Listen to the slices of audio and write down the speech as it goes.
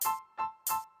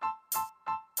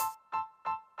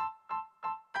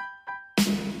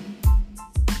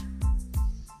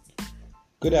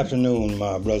Good afternoon,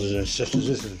 my brothers and sisters.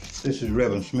 This is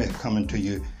Reverend Smith coming to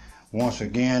you once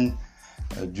again,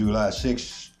 July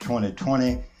 6,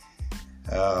 2020,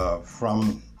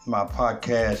 from my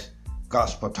podcast,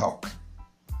 Gospel Talk.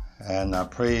 And I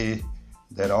pray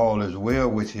that all is well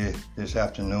with you this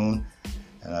afternoon,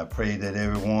 and I pray that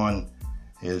everyone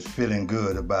is feeling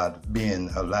good about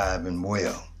being alive and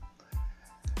well.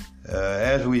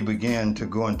 As we begin to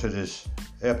go into this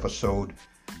episode,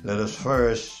 let us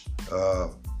first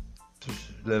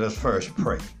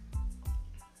pray.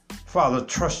 Father,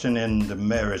 trusting in the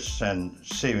merits and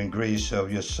saving grace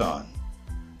of your Son,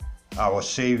 our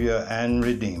Savior and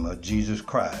Redeemer, Jesus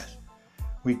Christ,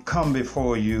 we come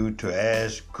before you to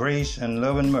ask grace and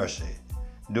love and mercy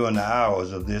during the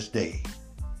hours of this day.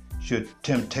 Should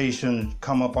temptations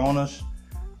come upon us,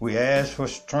 we ask for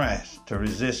strength to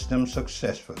resist them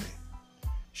successfully.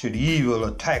 Should evil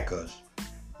attack us,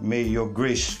 may your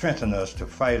grace strengthen us to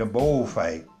fight a bold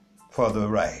fight for the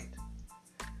right.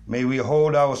 May we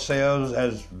hold ourselves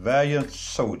as valiant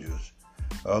soldiers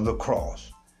of the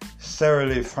cross,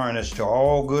 thoroughly furnished to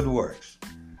all good works.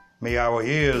 May our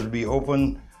ears be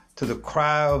open to the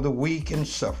cry of the weak and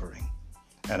suffering,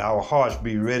 and our hearts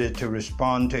be ready to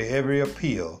respond to every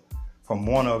appeal from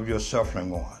one of your suffering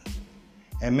ones.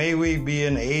 And may we be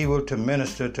enabled to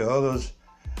minister to others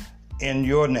in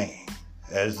your name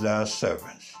as thy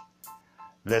servants.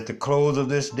 Let the close of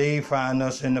this day find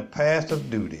us in the path of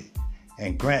duty,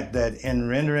 and grant that in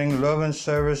rendering love and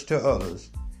service to others,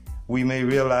 we may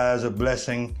realize a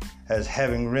blessing as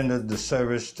having rendered the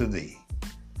service to thee.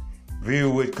 View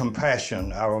with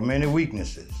compassion our many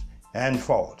weaknesses and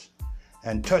faults,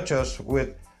 and touch us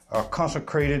with a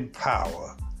consecrated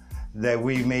power, that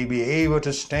we may be able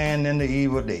to stand in the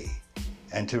evil day,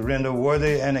 and to render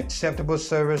worthy and acceptable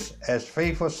service as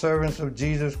faithful servants of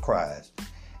Jesus Christ,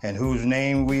 in whose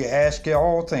name we ask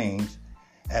all things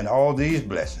and all these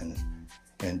blessings.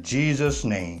 In Jesus'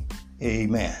 name,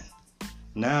 amen.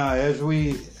 Now, as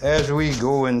we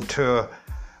go into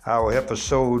our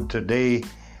episode today,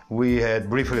 we had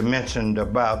briefly mentioned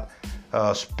about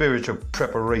spiritual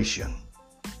preparation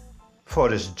for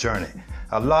this journey.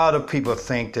 A lot of people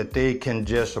think that they can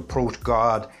just approach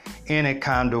God any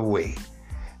kind of way.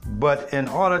 But in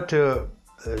order to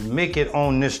make it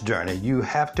on this journey, you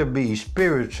have to be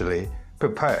spiritually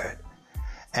prepared.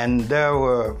 And there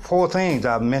were 4 things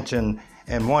I mentioned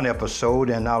in one episode,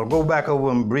 and I'll go back over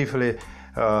them briefly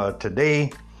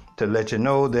today to let you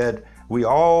know that we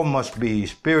all must be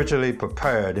spiritually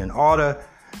prepared in order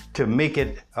to make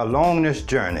it along this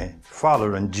journey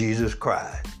following Jesus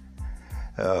Christ.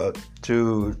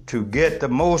 To get the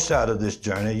most out of this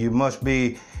journey, you must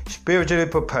be spiritually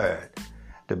prepared.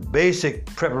 The basic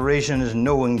preparation is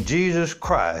knowing Jesus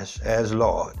Christ as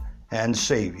Lord and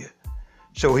Savior,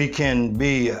 so He can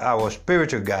be our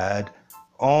spiritual guide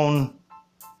on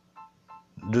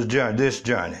this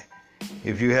journey.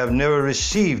 If you have never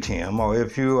received Him, or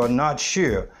if you are not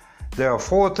sure, there are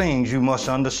 4 things you must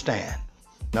understand.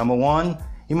 Number 1,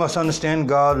 you must understand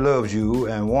God loves you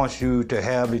and wants you to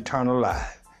have eternal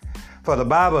life. For the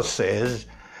Bible says,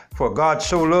 "For God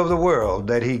so loved the world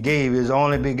that He gave His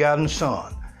only begotten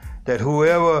Son, that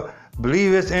whoever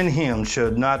believeth in Him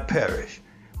should not perish,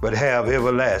 but have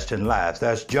everlasting life."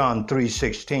 That's John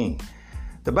 3:16.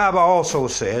 The Bible also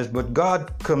says, "But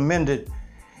God commended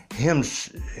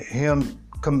His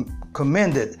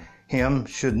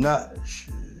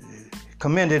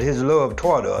love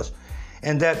toward us,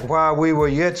 and that while we were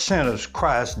yet sinners,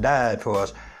 Christ died for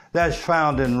us." That's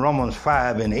found in Romans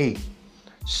 5:8.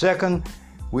 Second,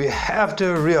 we have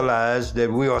to realize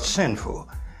that we are sinful,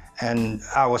 and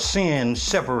our sin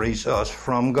separates us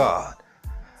from God.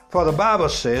 For the Bible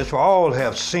says, "For all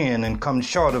have sinned and come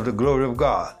short of the glory of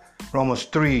God." Romans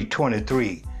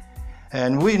 3:23.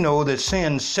 And we know that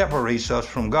sin separates us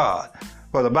from God.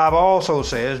 For the Bible also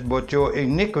says, "But your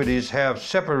iniquities have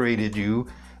separated you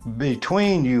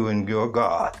between you and your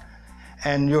God,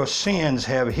 and your sins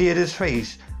have hid His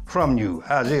face from you."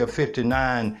 Isaiah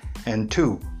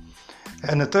 59:2.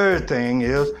 And the third thing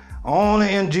is,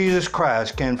 only in Jesus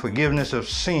Christ can forgiveness of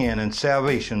sin and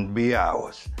salvation be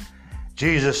ours.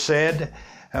 Jesus said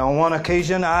on one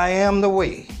occasion, "I am the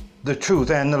way, the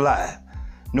truth, and the life.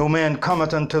 No man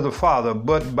cometh unto the Father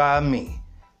but by me."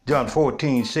 John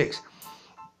 14:6.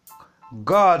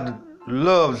 God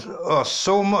loves us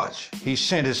so much, He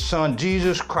sent His Son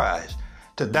Jesus Christ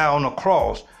to die on the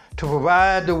cross to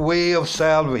provide the way of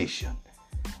salvation.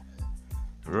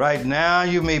 Right now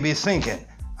you may be thinking,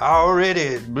 "I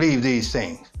already believe these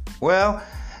things." Well,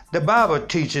 the Bible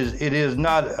teaches it is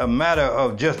not a matter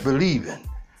of just believing,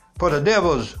 for the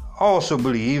devils also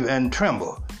believe and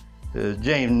tremble.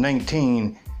 James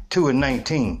 19:2 and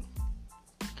 19.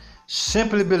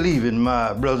 Simply believing,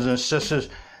 my brothers and sisters,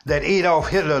 that Adolf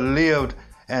Hitler lived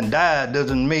and died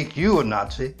doesn't make you a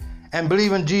Nazi, and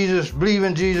believing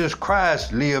Jesus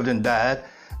Christ lived and died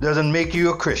doesn't make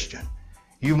you a Christian.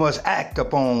 You must act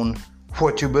upon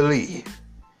what you believe.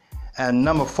 And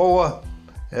number 4,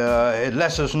 it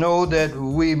lets us know that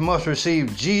we must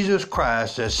receive Jesus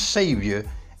Christ as Savior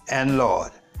and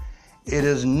Lord. It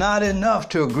is not enough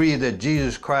to agree that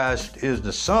Jesus Christ is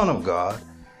the Son of God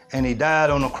and He died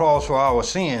on the cross for our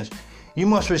sins. You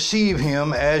must receive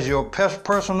Him as your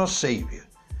personal Savior.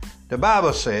 The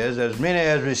Bible says, as many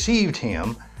as received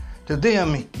Him, to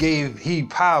them gave He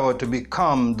power to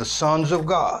become the sons of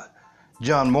God.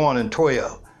 John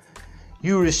 1:12.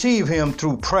 You receive Him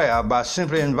through prayer by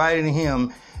simply inviting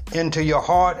Him into your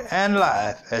heart and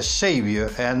life as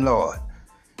Savior and Lord.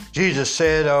 Jesus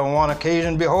said on one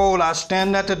occasion, "Behold, I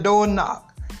stand at the door and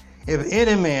knock. If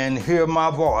any man hear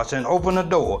my voice and open the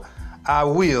door, I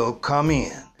will come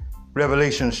in."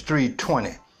 Revelation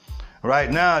 3:20.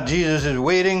 Right now, Jesus is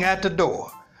waiting at the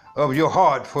door of your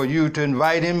heart for you to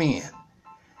invite Him in.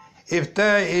 If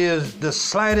there is the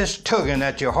slightest tugging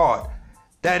at your heart,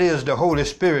 that is the Holy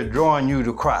Spirit drawing you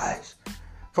to Christ.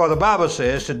 For the Bible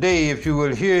says, "Today, if you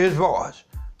will hear His voice,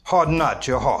 harden not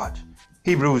your heart."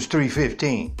 Hebrews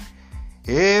 3:15.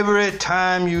 Every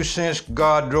time you sense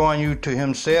God drawing you to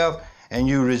Himself and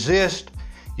you resist,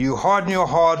 you harden your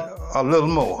heart a little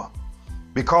more.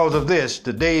 Because of this,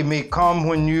 the day may come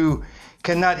when you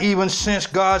cannot even sense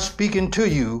God speaking to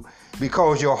you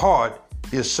because your heart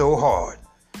is so hard.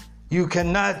 You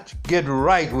cannot get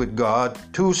right with God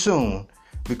too soon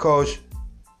because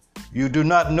you do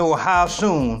not know how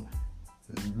soon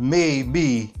may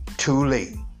be too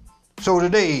late. So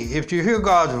today, if you hear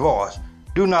God's voice,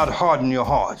 do not harden your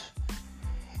hearts.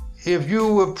 If you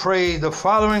will pray the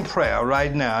following prayer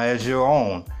right now as your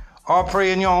own, or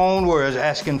pray in your own words,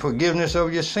 asking forgiveness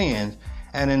of your sins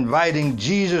and inviting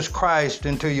Jesus Christ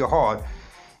into your heart,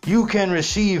 you can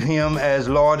receive Him as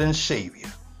Lord and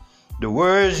Savior. The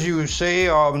words you say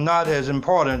are not as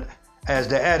important as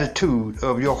the attitude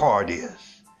of your heart is.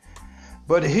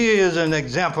 But here is an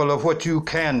example of what you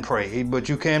can pray, but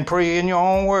you can pray in your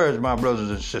own words, my brothers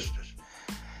and sisters.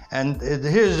 And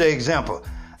here's the example.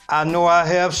 I know I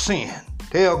have sinned.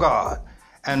 Tell God.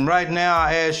 And right now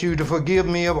I ask you to forgive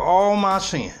me of all my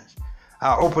sins.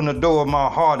 I open the door of my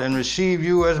heart and receive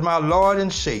you as my Lord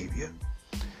and Savior.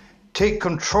 Take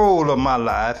control of my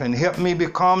life and help me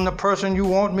become the person you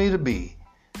want me to be.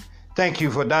 Thank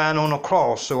you for dying on the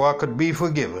cross so I could be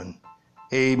forgiven.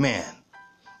 Amen.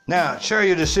 Now, share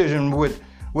your decision with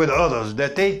others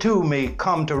that they too may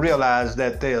come to realize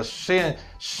that they are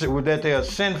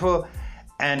sinful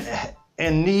and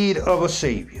in need of a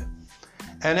Savior.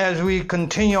 And as we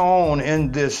continue on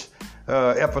in this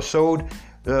episode,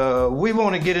 we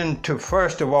want to get into,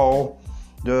 first of all,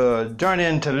 the journey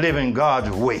into living God's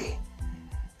way.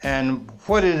 And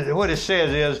what it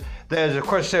says is, there's a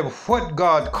question said, what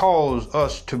God calls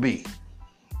us to be.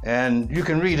 And you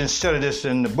can read and study this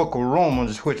in the book of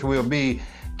Romans, which we'll be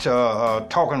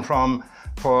talking from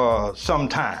for some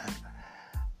time.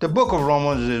 The book of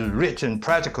Romans is rich in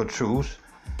practical truths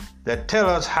that tell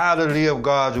us how to live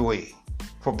God's way.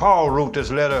 For Paul wrote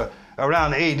this letter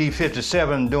around AD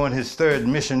 57 during his third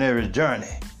missionary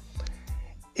journey.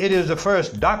 It is the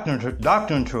first doctrinal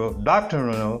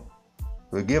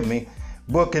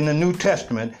book in the New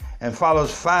Testament and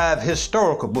follows 5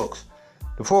 historical books,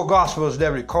 the 4 Gospels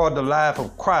that record the life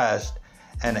of Christ,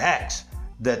 and Acts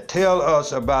that tell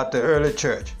us about the early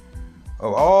church.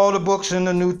 Of all the books in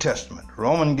the New Testament,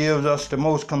 Romans gives us the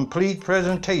most complete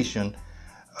presentation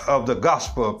of the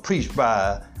gospel preached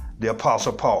by the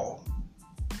Apostle Paul.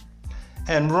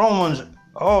 And Romans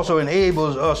also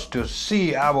enables us to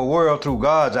see our world through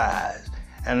God's eyes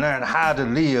and learn how to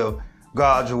live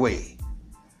God's way.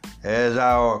 As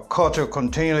our culture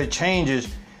continually changes,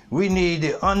 we need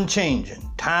the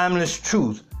unchanging, timeless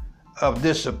truth of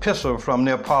this epistle from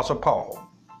the Apostle Paul.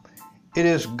 It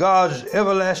is God's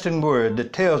everlasting word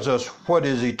that tells us what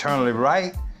is eternally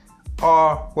right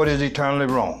or what is eternally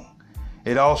wrong.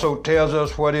 It also tells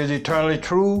us what is eternally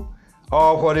true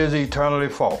or what is eternally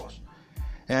false.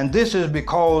 And this is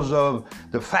because of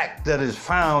the fact that is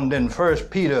found in 1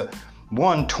 Peter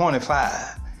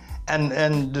 1:25.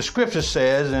 And the scripture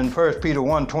says in 1 Peter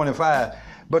 1:25,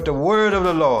 but the word of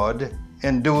the Lord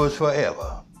endures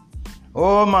forever.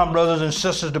 Oh, my brothers and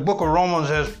sisters, the book of Romans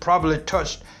has probably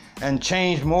touched and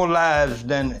changed more lives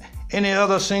than any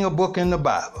other single book in the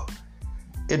Bible.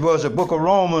 It was the book of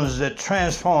Romans that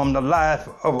transformed the life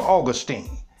of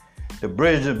Augustine, the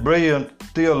brilliant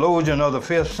theologian of the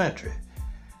 5th century,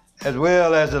 as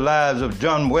well as the lives of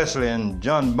John Wesley and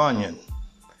John Bunyan.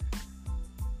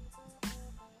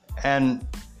 And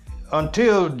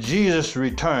until Jesus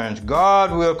returns,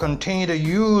 God will continue to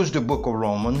use the book of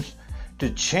Romans to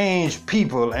change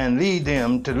people and lead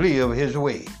them to live his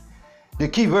way. The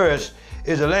key verse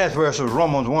is the last verse of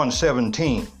Romans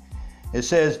 1:17. It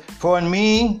says, "For in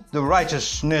me the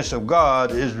righteousness of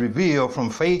God is revealed from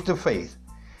faith to faith,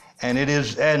 and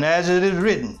as it is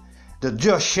written, the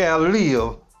just shall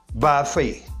live by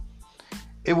faith."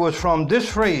 It was from this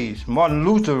phrase Martin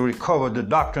Luther recovered the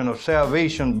doctrine of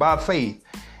salvation by faith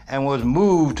and was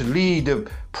moved to lead the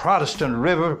Protestant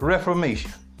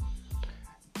Reformation.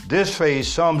 This phrase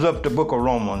sums up the book of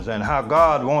Romans and how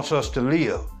God wants us to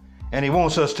live, and he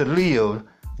wants us to live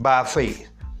by faith.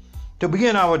 To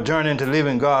begin our journey into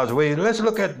living God's way, let's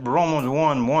look at Romans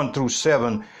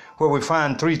 1:1-7, where we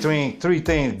find three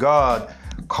things God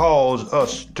calls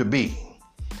us to be.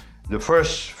 The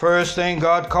first thing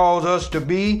God calls us to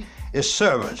be is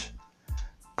servants.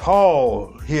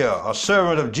 Paul here, a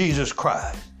servant of Jesus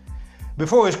Christ.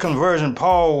 Before his conversion,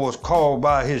 Paul was called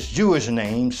by his Jewish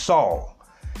name, Saul.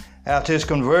 After his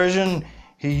conversion,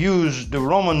 he used the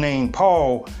Roman name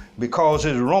Paul because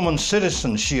his Roman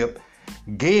citizenship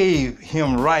gave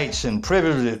him rights and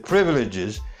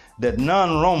privileges that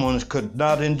non-Romans could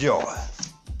not enjoy.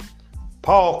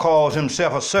 Paul calls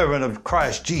himself a servant of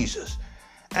Christ Jesus.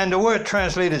 And the word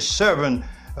translated servant,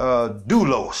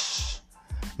 doulos,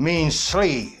 means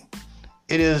slave.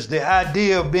 It is the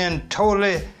idea of being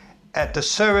totally at the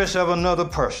service of another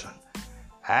person.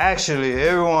 Actually,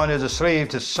 everyone is a slave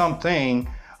to something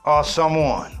or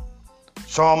someone.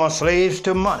 Some are slaves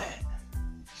to money,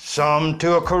 some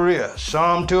to a career,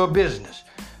 some to a business,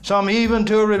 some even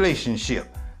to a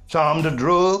relationship, some to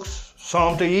drugs,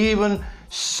 some to even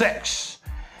sex,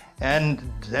 and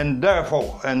then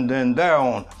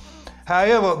thereon.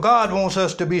 However, God wants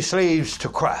us to be slaves to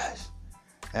Christ.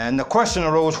 And the question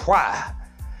arose, why?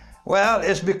 Well,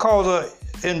 it's because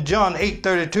in John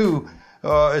 8:32,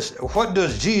 what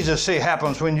does Jesus say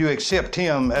happens when you accept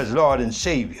him as Lord and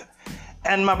Savior?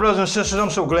 And my brothers and sisters, I'm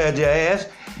so glad you asked.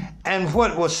 And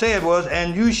what was said was,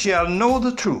 "And you shall know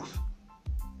the truth,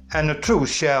 and the truth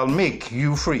shall make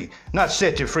you free." Not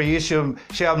set you free, it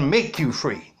shall make you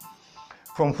free.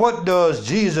 From what does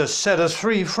Jesus set us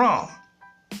free from?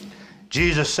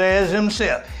 Jesus says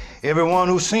himself, "Everyone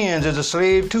who sins is a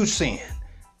slave to sin."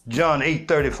 John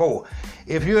 8:34.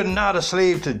 If you're not a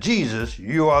slave to Jesus,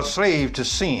 you are a slave to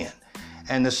sin.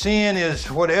 And the sin is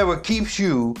whatever keeps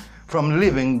you from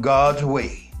living God's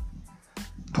way.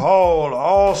 Paul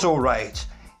also writes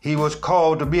he was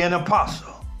called to be an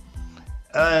apostle.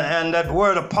 And that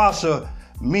word apostle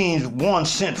means one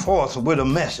sent forth with a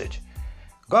message.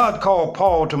 God called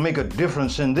Paul to make a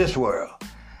difference in this world.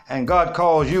 And God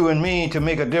calls you and me to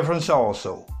make a difference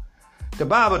also. The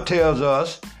Bible tells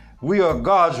us we are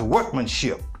God's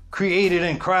workmanship, created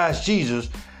in Christ Jesus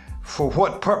for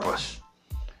what purpose?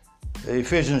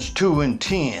 Ephesians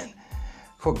 2:10.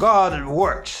 For good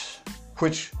works,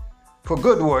 which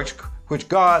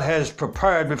God has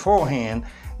prepared beforehand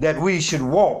that we should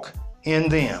walk in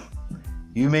them.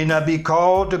 You may not be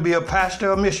called to be a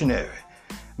pastor or missionary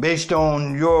based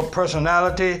on your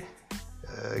personality,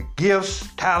 gifts,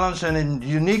 talents, and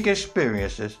unique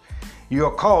experiences. You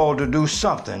are called to do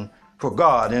something for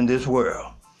God in this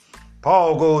world.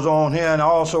 Paul goes on here and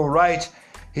also writes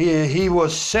he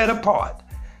was set apart.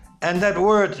 And that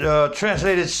word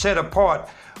translated set apart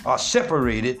or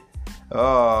separated,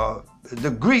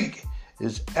 the Greek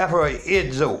is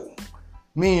aphorizo,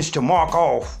 means to mark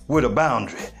off with a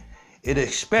boundary. It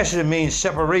especially means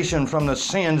separation from the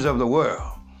sins of the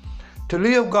world. To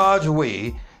live God's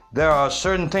way, there are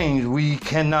certain things we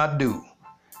cannot do.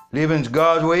 Living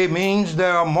God's way means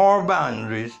there are moral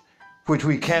boundaries which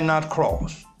we cannot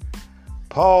cross.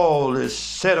 Paul is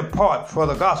set apart for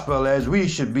the gospel as we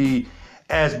should be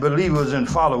as believers and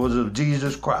followers of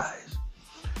Jesus Christ.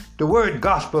 The word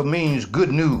gospel means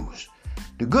good news.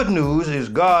 The good news is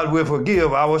God will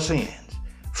forgive our sins,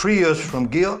 free us from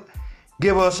guilt,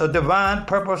 give us a divine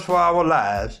purpose for our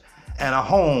lives, and a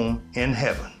home in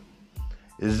heaven.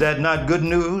 Is that not good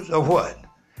news or what?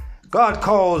 God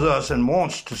calls us and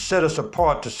wants to set us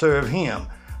apart to serve him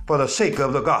for the sake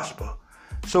of the gospel.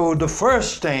 So the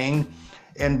first thing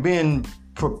in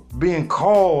being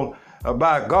called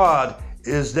by God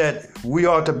is that we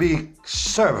ought to be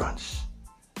servants.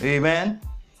 Amen?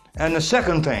 And the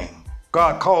second thing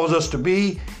God calls us to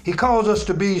be, he calls us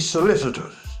to be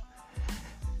solicitors.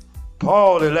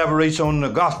 Paul elaborates on the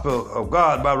gospel of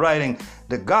God by writing,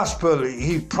 the gospel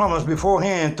he promised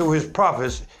beforehand through his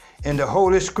prophets in the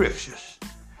Holy Scriptures.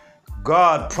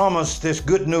 God promised this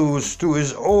good news through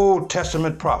his Old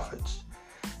Testament prophets.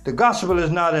 The gospel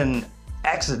is not an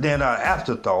accident or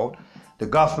afterthought. The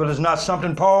gospel is not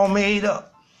something Paul made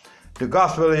up. The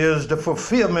gospel is the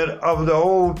fulfillment of the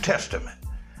Old Testament.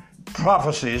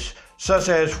 Prophecies such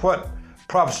as what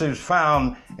prophecies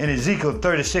found in Ezekiel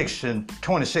 36 and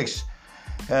 26.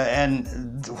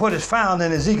 And what is found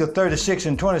in Ezekiel 36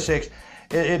 and 26,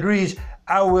 it reads,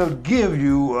 I will give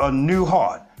you a new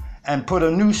heart and put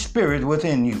a new spirit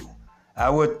within you. I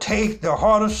will take the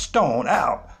heart of stone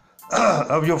out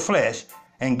of your flesh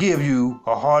and give you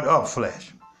a heart of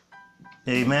flesh.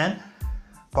 Amen.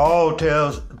 Paul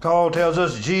tells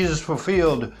us Jesus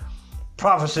fulfilled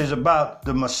prophecies about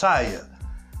the Messiah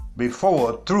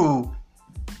before,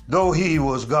 though he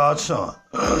was God's son.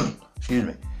 Excuse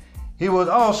me. He was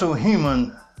also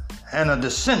human and a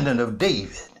descendant of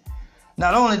David.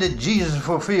 Not only did Jesus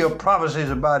fulfill prophecies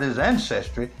about his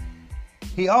ancestry,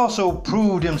 he also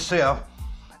proved himself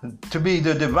to be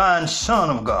the divine Son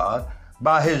of God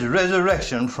by his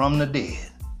resurrection from the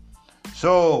dead.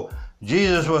 So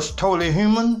Jesus was totally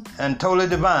human and totally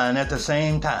divine at the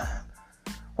same time.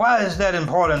 Why is that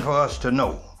important for us to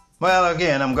know? Well,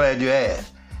 again, I'm glad you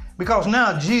asked. Because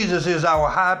now Jesus is our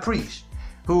high priest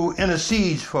who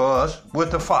intercedes for us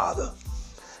with the Father.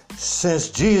 Since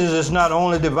Jesus is not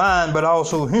only divine but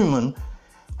also human,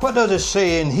 what does it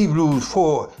say in Hebrews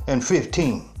 4 and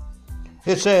 15?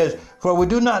 It says, for we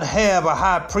do not have a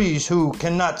high priest who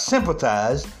cannot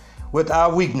sympathize with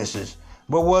our weaknesses,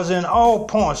 but was in all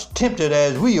points tempted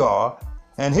as we are,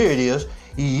 and here it is,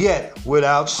 yet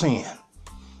without sin.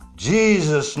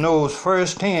 Jesus knows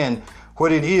firsthand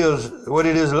what it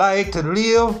is like to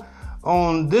live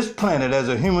on this planet as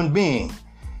a human being.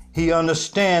 He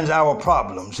understands our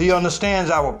problems. He understands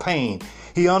our pain.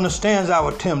 He understands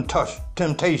our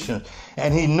temptations,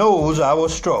 and he knows our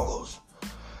struggles.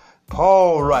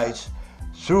 Paul writes,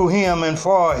 through him and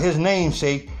for his name's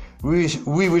sake,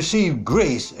 we receive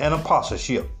grace and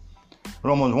apostleship.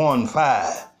 Romans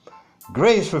 1:5.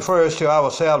 Grace refers to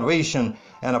our salvation,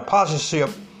 and apostleship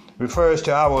refers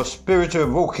to our spiritual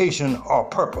vocation or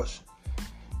purpose.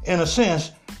 In a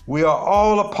sense, we are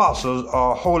all apostles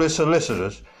or holy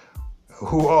solicitors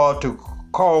who are to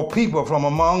call people from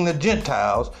among the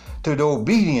Gentiles to the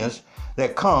obedience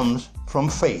that comes from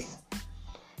faith.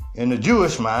 In the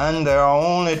Jewish mind, there are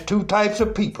only two types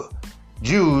of people,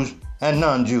 Jews and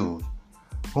non-Jews,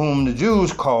 whom the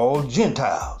Jews call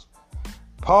Gentiles.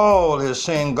 Paul is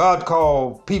saying God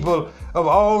called people of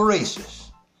all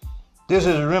races. This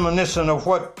is reminiscent of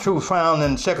what truth found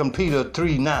in 2 Peter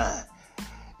 3:9.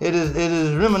 It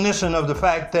is reminiscent of the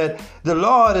fact that the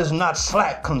Lord is not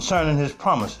slack concerning his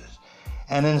promises,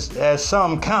 and as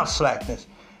some count slackness,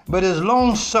 but is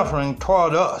long-suffering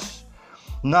toward us,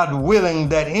 not willing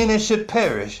that any should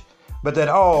perish, but that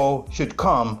all should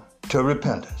come to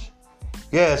repentance.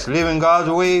 Yes, living God's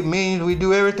way means we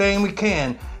do everything we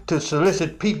can to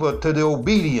solicit people to the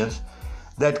obedience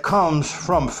that comes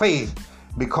from faith,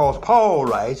 because Paul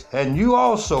writes, and you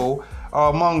also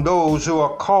are among those who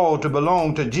are called to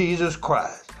belong to Jesus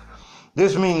Christ.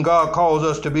 This means God calls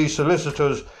us to be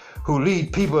solicitors who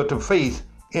lead people to faith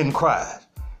in Christ.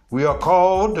 We are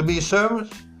called to be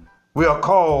servants. We are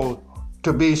called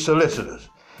to be solicitors.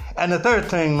 And the third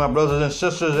thing, my brothers and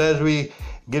sisters, as we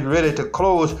get ready to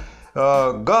close,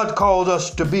 God calls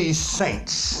us to be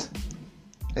saints.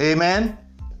 Amen.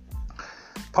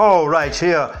 Paul writes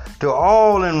here, to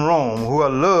all in Rome who are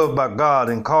loved by God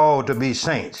and called to be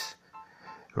saints.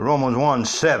 Romans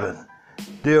 1:7.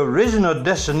 The original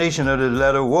destination of the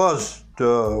letter was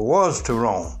to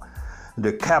Rome,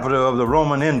 the capital of the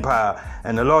Roman Empire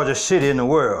and the largest city in the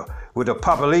world, with a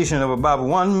population of about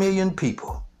 1 million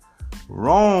people.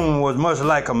 Rome was much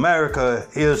like America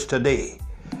is today.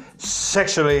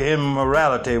 Sexually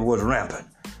immorality was rampant.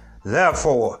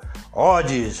 Therefore,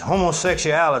 orgies,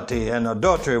 homosexuality, and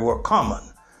adultery were common,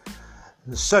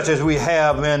 such as we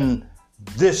have in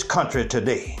this country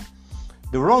today.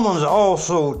 The Romans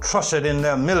also trusted in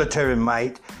their military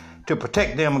might to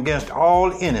protect them against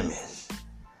all enemies.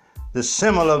 The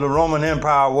symbol of the Roman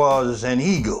Empire was an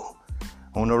eagle.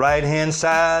 On the right-hand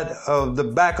side of the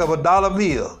back of a dollar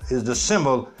bill is the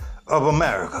symbol of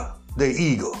America, the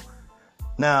eagle.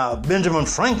 Now, Benjamin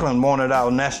Franklin wanted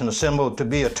our national symbol to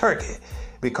be a turkey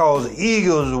because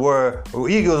eagles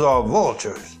are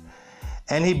vultures.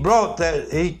 And he thought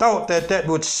that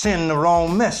would send the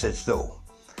wrong message, though.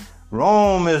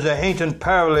 Rome is the ancient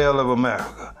parallel of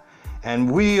America, and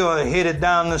we are headed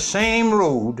down the same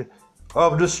road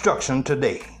of destruction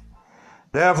today.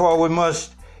 Therefore, we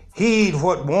must heed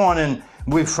what warning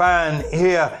we find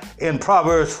here in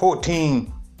Proverbs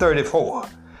 14:34.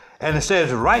 And it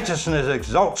says, righteousness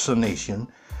exalts a nation,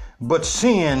 but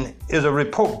sin is a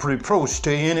reproach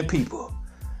to any people.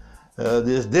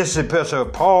 This epistle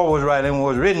Paul was writing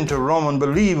was written to Roman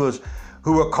believers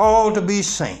who were called to be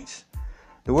saints.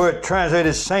 The word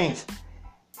translated saints,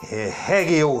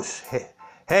 hagios,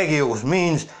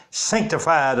 means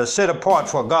sanctified or set apart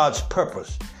for God's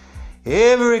purpose.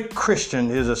 Every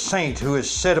Christian is a saint who is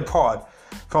set apart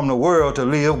from the world to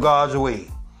live God's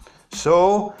way.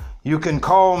 So you can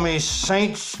call me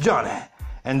Saint Johnny,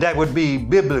 and that would be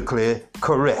biblically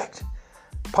correct.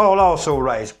 Paul also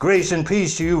writes, grace and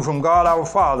peace to you from God our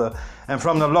Father and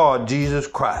from the Lord Jesus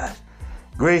Christ.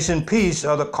 Grace and peace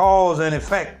are the cause and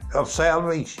effect of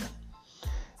salvation.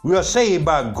 We are saved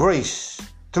by grace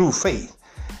through faith,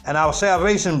 and our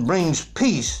salvation brings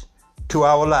peace to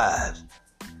our lives.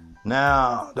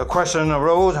 Now, the question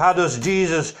arose, how does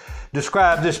Jesus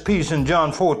describe this peace in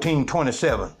John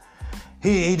 14:27?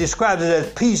 He describes it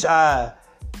as, peace I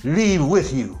leave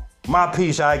with you, my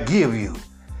peace I give you.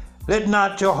 Let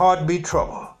not your heart be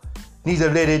troubled, neither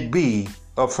let it be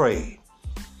afraid.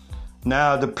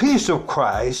 Now, the peace of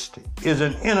Christ is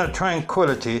an inner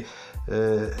tranquility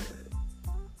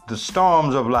the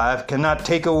storms of life cannot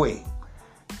take away.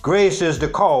 Grace is the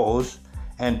cause,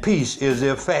 and peace is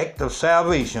the effect of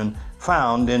salvation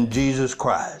found in Jesus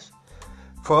Christ.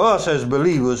 For us as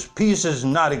believers, peace is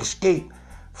not escape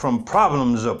from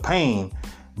problems or pain,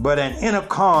 but an inner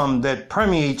calm that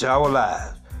permeates our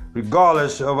lives,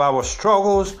 regardless of our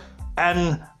struggles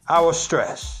and our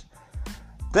stress.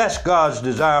 That's God's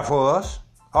desire for us,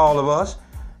 all of us.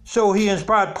 So he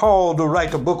inspired Paul to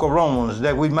write the book of Romans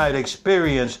that we might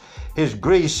experience his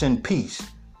grace and peace.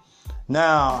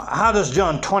 Now, how does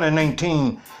John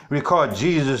 20:19 record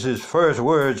Jesus' first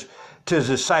words to his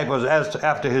disciples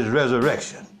after his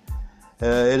resurrection?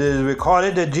 It is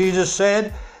recorded that Jesus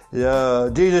said,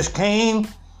 Jesus came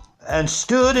and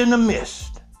stood in the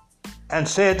midst and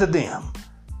said to them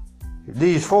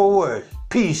these 4 words,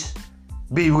 peace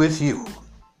be with you.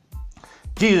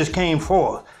 Jesus came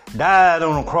forth, died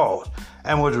on the cross,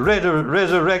 and was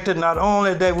resurrected not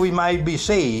only that we might be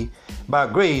saved by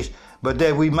grace, but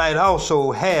that we might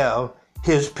also have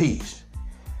his peace.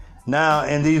 Now,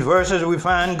 in these verses, we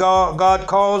find God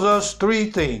calls us to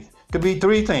be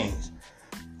three things.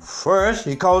 First,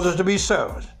 he calls us to be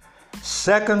servants.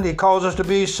 Second, he calls us to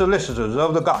be solicitors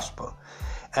of the gospel.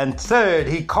 And third,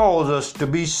 he calls us to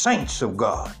be saints of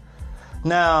God.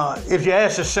 Now, if you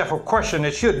ask yourself a question,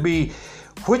 it should be,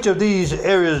 which of these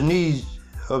areas needs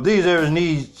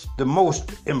the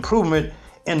most improvement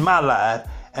in my life,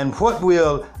 and what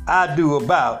will I do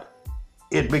about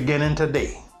it beginning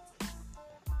today?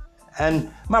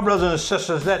 And my brothers and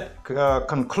sisters, that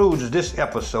concludes this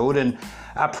episode, and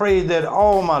I pray that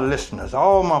all my listeners,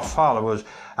 all my followers,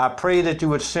 I pray that you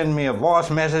would send me a voice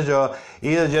message or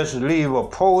either just leave a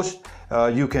post.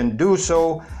 You can do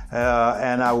so,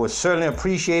 and I would certainly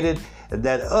appreciate it,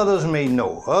 that others may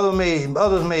know,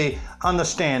 others may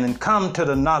understand and come to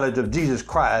the knowledge of Jesus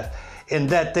Christ, in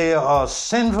that they are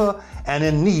sinful and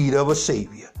in need of a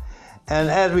Savior. And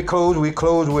as we close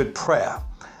with prayer.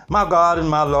 My God and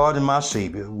my Lord and my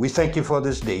Savior, we thank you for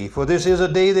this day, for this is a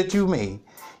day that you made.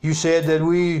 You said that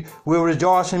we will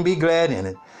rejoice and be glad in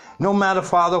it. No matter,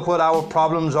 Father, what our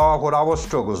problems are, what our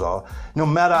struggles are, no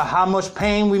matter how much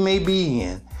pain we may be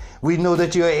in, we know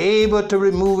that you are able to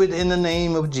remove it in the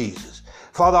name of Jesus.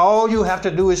 Father, all you have to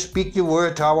do is speak your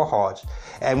word to our hearts,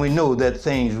 and we know that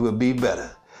things will be better.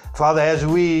 Father, as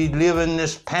we live in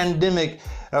this pandemic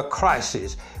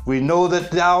crisis, we know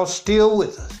that thou art still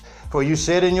with us. For you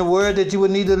said in your word that you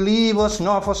would neither leave us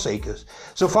nor forsake us.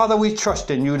 So, Father, we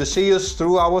trust in you to see us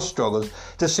through our struggles,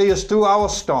 to see us through our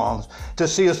storms, to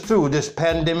see us through this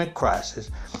pandemic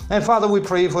crisis. And, Father, we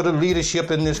pray for the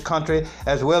leadership in this country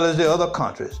as well as the other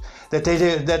countries,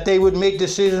 that they would make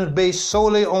decisions based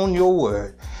solely on your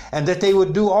word, and that they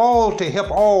would do all to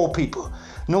help all people,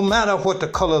 no matter what the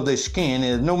color of their skin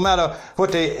is, no matter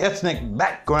what their ethnic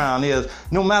background is,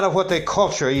 no matter what their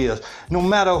culture is, no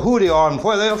matter who they are and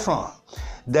where they're from,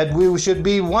 that we should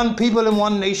be one people and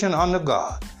one nation under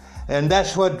God. And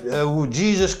that's what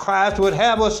Jesus Christ would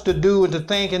have us to do and to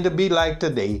think and to be like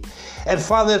today. And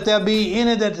Father, if there be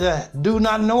any that do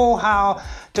not know how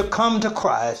to come to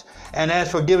Christ and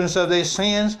ask forgiveness of their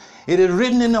sins, it is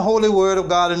written in the holy word of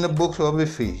God in the book of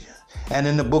Ephesians and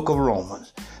in the book of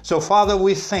Romans. So, Father,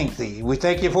 we thank thee. We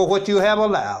thank you for what you have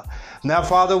allowed. Now,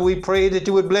 Father, we pray that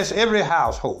you would bless every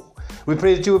household. We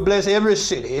pray that you would bless every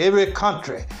city, every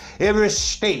country, every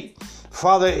state.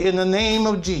 Father, in the name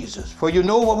of Jesus, for you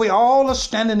know what we all are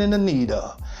standing in the need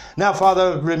of. Now,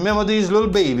 Father, remember these little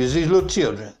babies, these little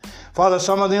children. Father,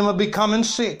 some of them are becoming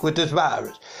sick with this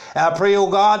virus. I pray, oh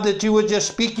God, that you would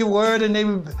just speak your word and their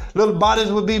little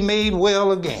bodies would be made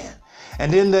well again.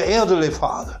 And then the elderly,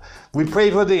 Father, we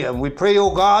pray for them. We pray,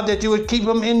 oh God, that you would keep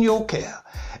them in your care.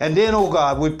 And then, oh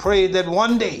God, we pray that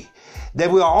one day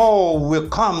that we all will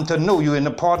come to know you in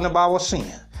the pardon of our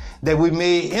sin, that we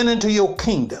may enter into your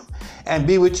kingdom and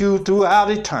be with you throughout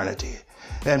eternity.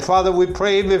 And Father, we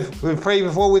pray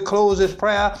before we close this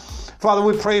prayer, Father,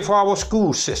 we pray for our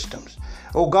school systems.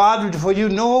 Oh God, for you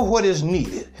know what is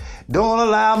needed. Don't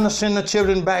allow them to send the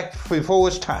children back before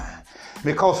it's time.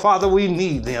 Because, Father, we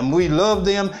need them. We love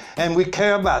them and we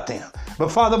care about them.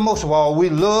 But, Father, most of all, we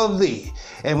love thee.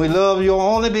 And we love your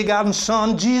only begotten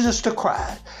Son, Jesus the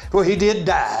Christ. For he did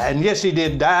die. And yes, he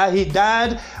did die. He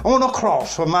died on a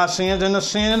cross for my sins and the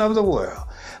sin of the world.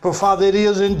 For, Father, it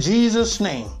is in Jesus'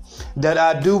 name that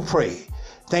I do pray.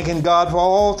 Thanking God for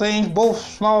all things, both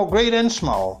small, great, and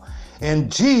small. In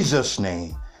Jesus'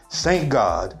 name, thank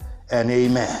God and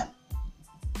amen.